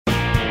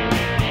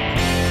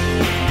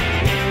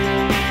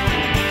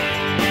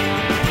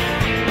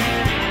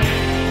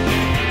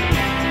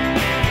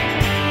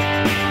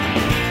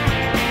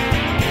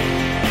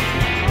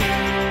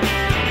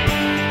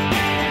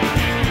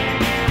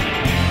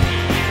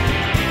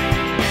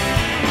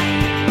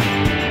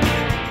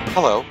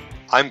Hello,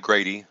 I'm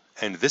Grady,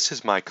 and this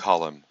is my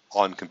column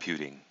on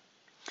computing.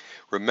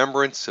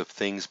 Remembrance of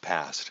Things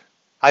Past.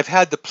 I've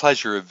had the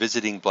pleasure of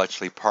visiting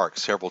Bletchley Park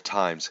several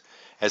times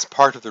as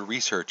part of the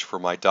research for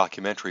my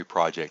documentary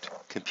project,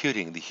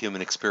 Computing the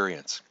Human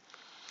Experience.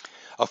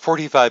 A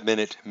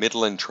 45-minute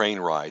Midland train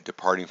ride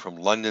departing from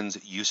London's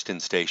Euston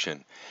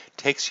Station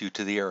takes you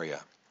to the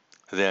area.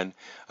 Then,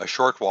 a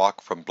short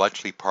walk from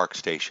Bletchley Park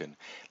Station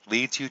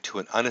leads you to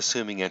an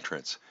unassuming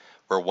entrance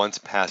where once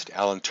passed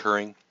Alan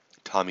Turing,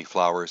 Tommy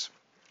Flowers,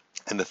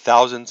 and the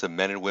thousands of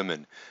men and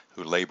women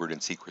who labored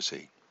in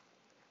secrecy.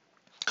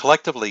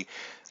 Collectively,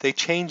 they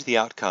changed the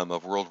outcome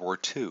of World War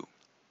II.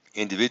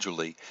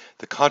 Individually,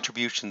 the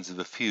contributions of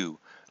a few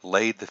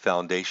laid the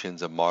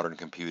foundations of modern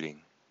computing.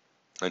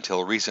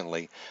 Until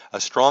recently, a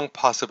strong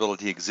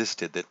possibility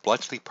existed that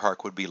Bletchley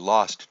Park would be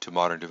lost to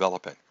modern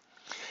development,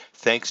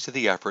 thanks to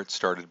the efforts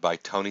started by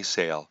Tony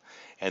Sale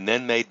and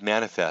then made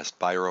manifest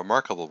by a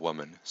remarkable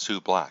woman, Sue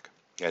Black,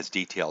 as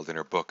detailed in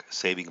her book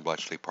Saving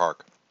Bletchley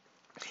Park.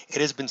 It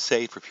has been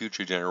saved for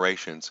future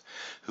generations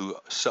who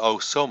owe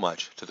so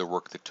much to the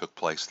work that took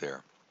place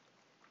there.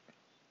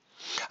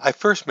 I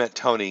first met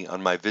Tony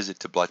on my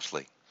visit to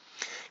Bletchley.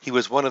 He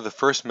was one of the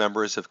first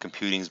members of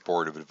Computing's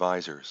Board of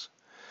Advisors.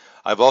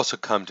 I've also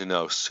come to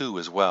know Sue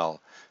as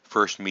well,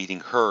 first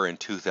meeting her in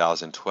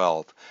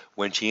 2012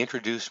 when she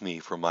introduced me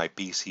for my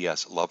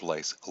BCS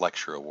Lovelace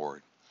Lecture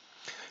Award.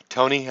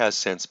 Tony has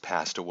since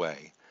passed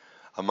away.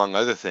 Among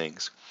other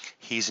things,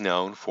 he's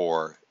known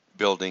for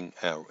building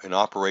an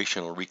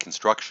operational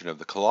reconstruction of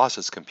the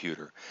Colossus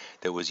computer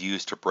that was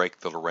used to break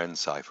the Lorenz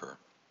cipher.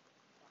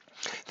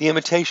 The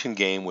Imitation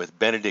Game with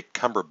Benedict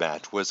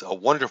Cumberbatch was a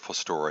wonderful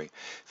story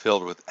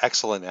filled with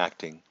excellent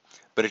acting,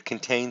 but it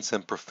contained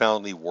some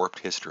profoundly warped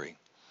history.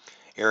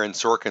 Aaron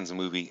Sorkin's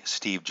movie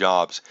Steve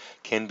Jobs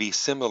can be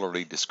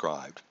similarly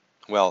described.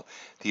 Well,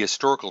 the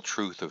historical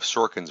truth of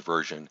Sorkin's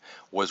version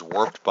was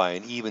warped by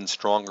an even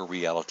stronger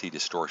reality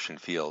distortion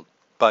field,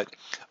 but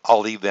I'll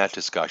leave that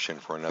discussion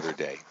for another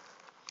day.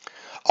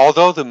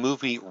 Although the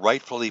movie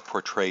rightfully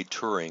portrayed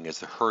Turing as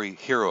the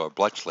hero of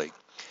Bletchley,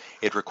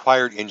 it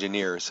required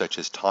engineers such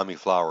as Tommy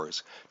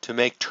Flowers to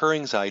make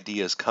Turing's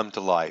ideas come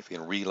to life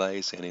in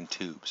relays and in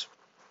tubes.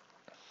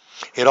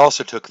 It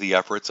also took the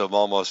efforts of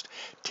almost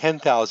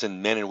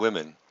 10,000 men and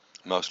women,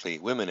 mostly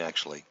women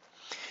actually.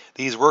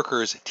 These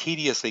workers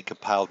tediously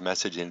compiled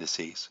message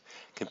indices,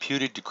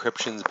 computed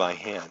decryptions by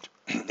hand,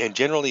 and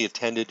generally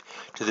attended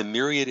to the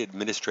myriad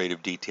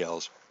administrative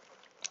details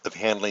of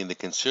handling the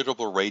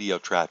considerable radio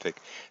traffic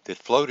that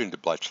flowed into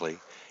Bletchley,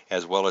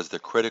 as well as the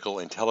critical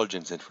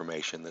intelligence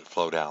information that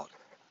flowed out.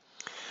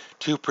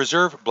 To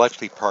preserve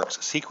Bletchley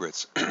Park's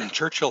secrets,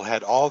 Churchill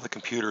had all the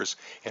computers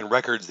and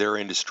records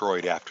therein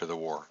destroyed after the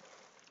war.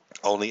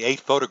 Only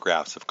 8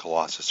 photographs of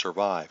Colossus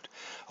survived,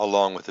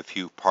 along with a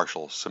few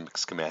partial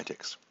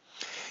schematics.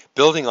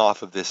 Building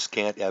off of this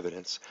scant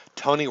evidence,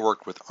 Tony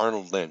worked with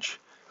Arnold Lynch,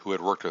 who had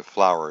worked with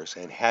Flowers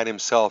and had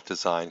himself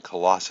designed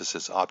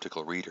Colossus's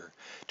optical reader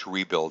to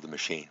rebuild the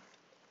machine.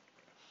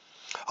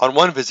 On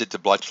one visit to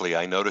Bletchley,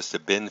 I noticed a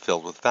bin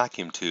filled with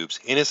vacuum tubes.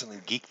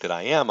 Innocently geek that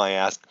I am, I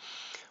asked,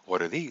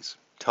 "What are these?"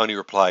 Tony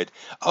replied,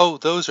 "Oh,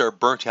 those are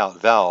burnt-out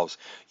valves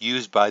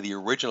used by the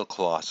original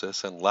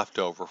Colossus and left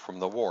over from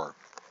the war."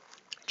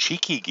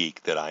 Cheeky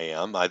geek that I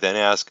am, I then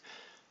asked,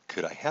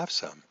 "Could I have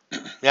some?"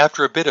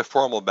 After a bit of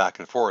formal back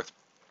and forth,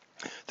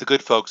 the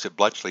good folks at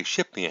Bletchley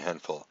shipped me a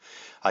handful.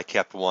 I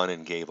kept one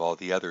and gave all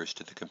the others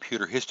to the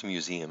Computer History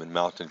Museum in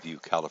Mountain View,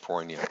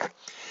 California.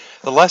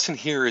 The lesson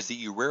here is that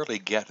you rarely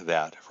get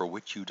that for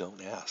which you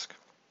don't ask.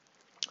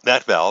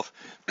 That valve,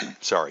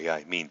 sorry,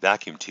 I mean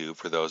vacuum tube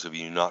for those of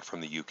you not from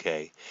the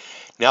UK,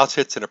 now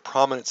sits in a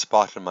prominent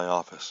spot in my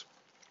office,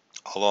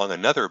 along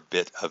another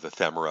bit of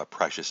ephemera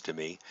precious to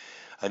me,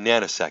 a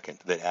nanosecond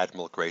that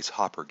Admiral Grace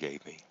Hopper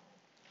gave me.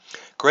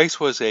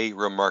 Grace was a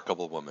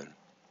remarkable woman.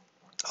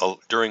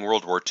 During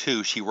World War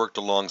II, she worked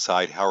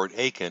alongside Howard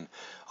Aiken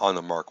on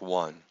the Mark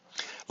I.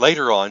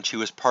 Later on, she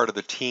was part of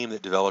the team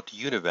that developed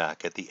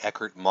UNIVAC at the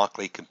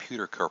Eckert-Mauchly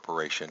Computer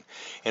Corporation,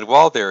 and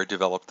while there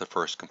developed the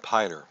first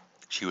compiler.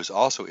 She was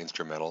also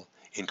instrumental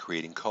in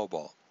creating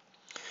COBOL.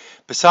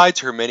 Besides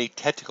her many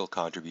technical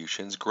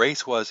contributions,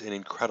 Grace was an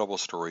incredible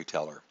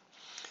storyteller.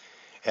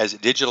 As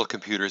digital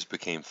computers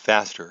became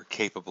faster,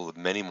 capable of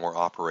many more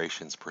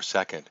operations per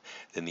second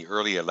than the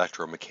early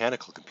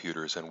electromechanical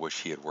computers on which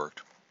she had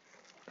worked,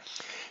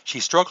 she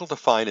struggled to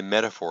find a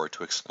metaphor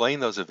to explain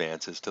those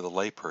advances to the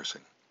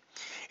layperson.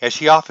 As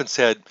she often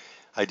said,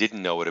 "I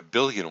didn't know what a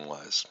billion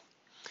was."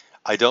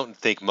 I don't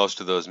think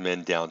most of those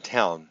men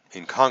downtown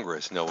in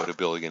Congress know what a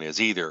billion is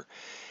either.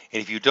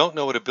 And if you don't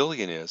know what a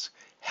billion is,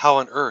 how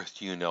on earth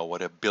do you know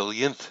what a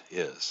billionth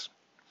is?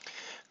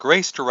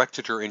 Grace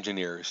directed her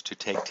engineers to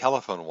take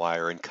telephone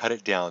wire and cut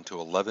it down to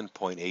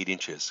 11.8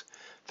 inches,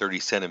 30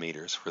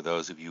 centimeters for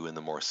those of you in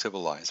the more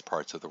civilized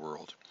parts of the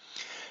world.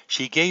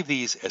 She gave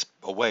these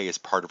away as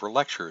part of her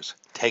lectures.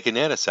 "Take a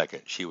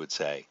nanosecond," she would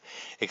say,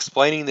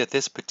 explaining that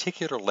this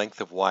particular length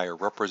of wire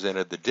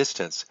represented the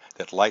distance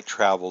that light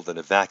traveled in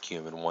a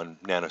vacuum in 1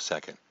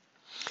 nanosecond.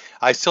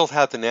 I still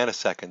have the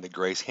nanosecond that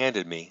Grace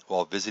handed me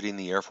while visiting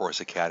the Air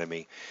Force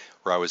Academy,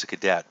 where I was a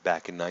cadet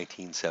back in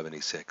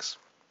 1976.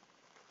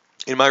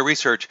 In my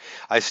research,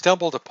 I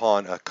stumbled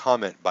upon a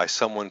comment by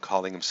someone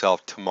calling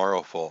himself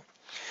Tomorrowful.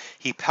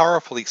 He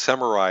powerfully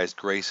summarized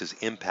Grace's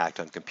impact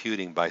on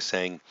computing by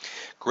saying,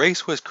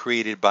 Grace was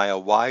created by a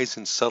wise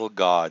and subtle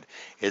God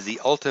as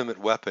the ultimate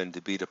weapon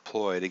to be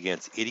deployed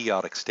against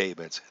idiotic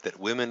statements that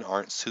women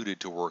aren't suited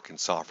to work in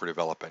software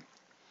development.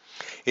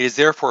 It is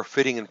therefore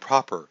fitting and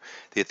proper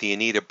that the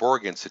Anita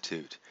Borg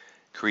Institute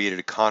created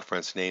a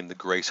conference named the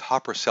Grace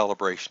Hopper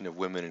Celebration of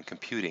Women in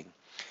Computing.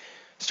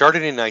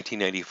 Started in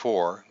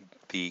 1994,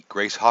 the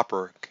Grace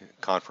Hopper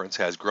Conference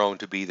has grown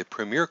to be the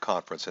premier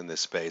conference in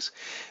this space,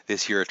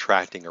 this year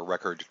attracting a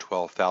record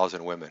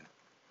 12,000 women.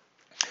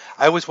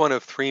 I was one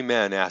of 3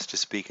 men asked to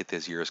speak at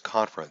this year's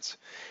conference.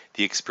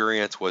 The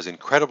experience was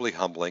incredibly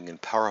humbling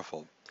and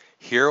powerful.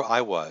 Here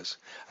I was,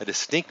 a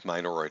distinct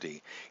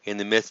minority, in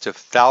the midst of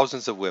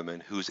thousands of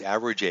women whose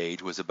average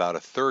age was about a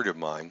third of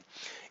mine,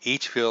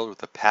 each filled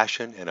with a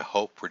passion and a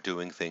hope for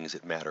doing things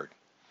that mattered.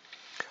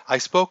 I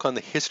spoke on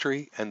the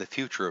history and the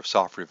future of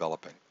software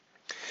development.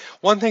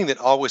 One thing that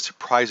always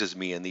surprises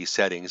me in these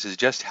settings is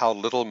just how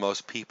little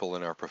most people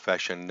in our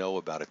profession know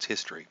about its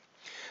history.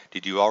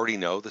 Did you already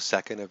know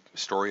the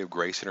story of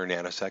Grace and her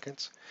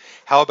nanoseconds?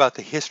 How about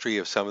the history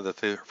of some of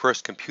the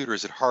first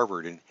computers at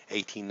Harvard in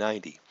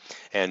 1890?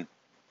 And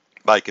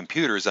by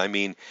computers, I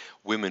mean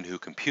women who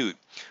compute,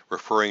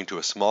 referring to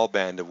a small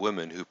band of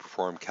women who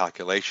perform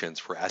calculations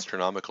for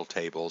astronomical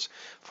tables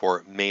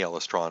for male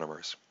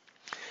astronomers.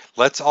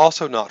 Let's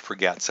also not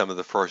forget some of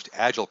the first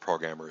Agile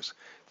programmers,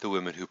 the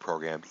women who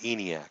programmed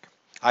ENIAC.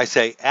 I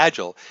say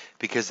Agile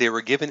because they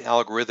were given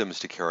algorithms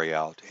to carry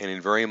out, and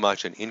in very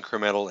much an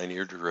incremental and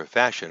iterative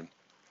fashion,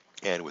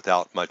 and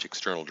without much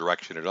external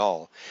direction at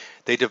all,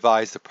 they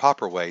devised the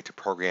proper way to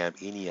program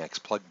ENIAC's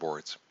plug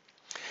boards.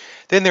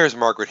 Then there's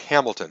Margaret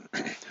Hamilton,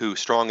 who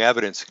strong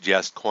evidence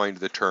suggests coined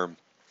the term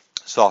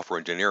software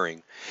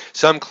engineering.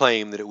 Some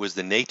claim that it was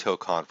the NATO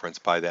conference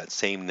by that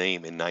same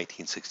name in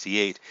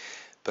 1968,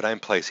 but I'm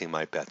placing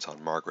my bets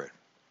on Margaret.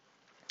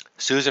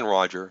 Susan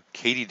Rodger,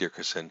 Katie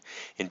Dickerson,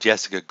 and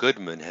Jessica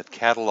Goodman have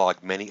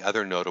cataloged many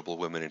other notable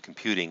women in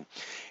computing,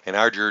 and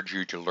I urge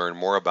you to learn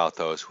more about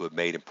those who have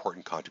made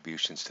important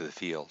contributions to the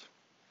field.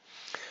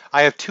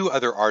 I have 2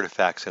 other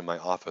artifacts in my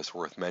office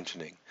worth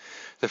mentioning.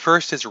 The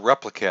first is a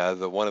replica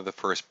of one of the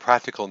first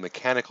practical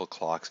mechanical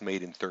clocks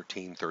made in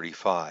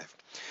 1335.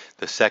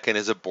 The second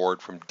is a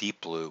board from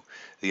Deep Blue,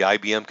 the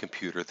IBM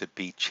computer that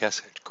beat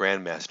chess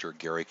grandmaster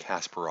Garry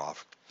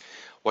Kasparov.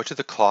 What do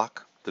the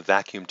clock, the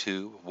vacuum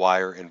tube,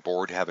 wire, and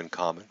board have in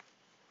common?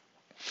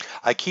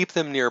 I keep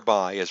them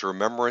nearby as a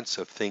remembrance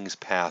of things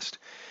past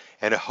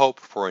and a hope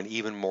for an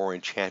even more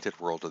enchanted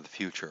world of the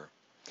future.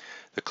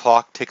 The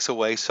clock ticks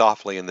away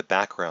softly in the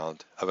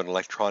background of an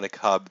electronic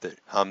hum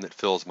that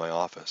fills my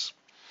office.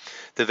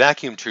 The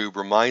vacuum tube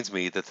reminds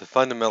me that the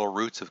fundamental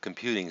roots of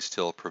computing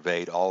still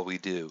pervade all we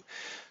do.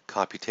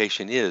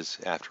 Computation is,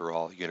 after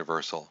all,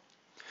 universal.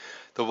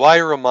 The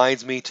wire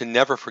reminds me to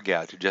never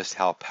forget just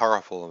how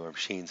powerful our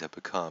machines have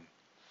become.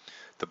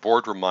 The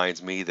board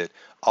reminds me that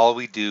all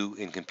we do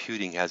in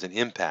computing has an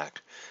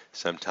impact,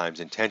 sometimes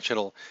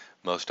intentional,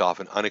 most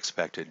often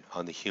unexpected,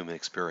 on the human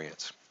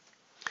experience.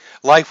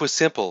 Life was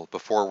simple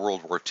before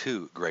World War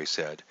II, Gray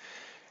said.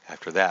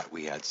 After that,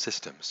 we had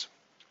systems.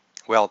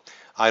 Well,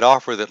 I'd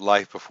offer that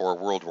life before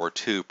World War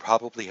II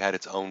probably had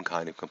its own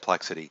kind of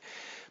complexity,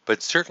 but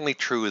it's certainly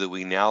true that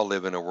we now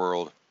live in a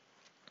world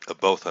of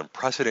both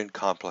unprecedented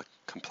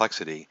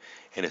complexity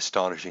and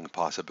astonishing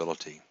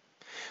possibility.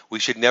 We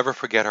should never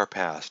forget our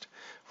past,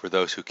 for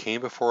those who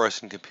came before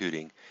us in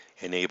computing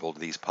enabled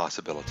these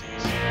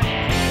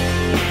possibilities.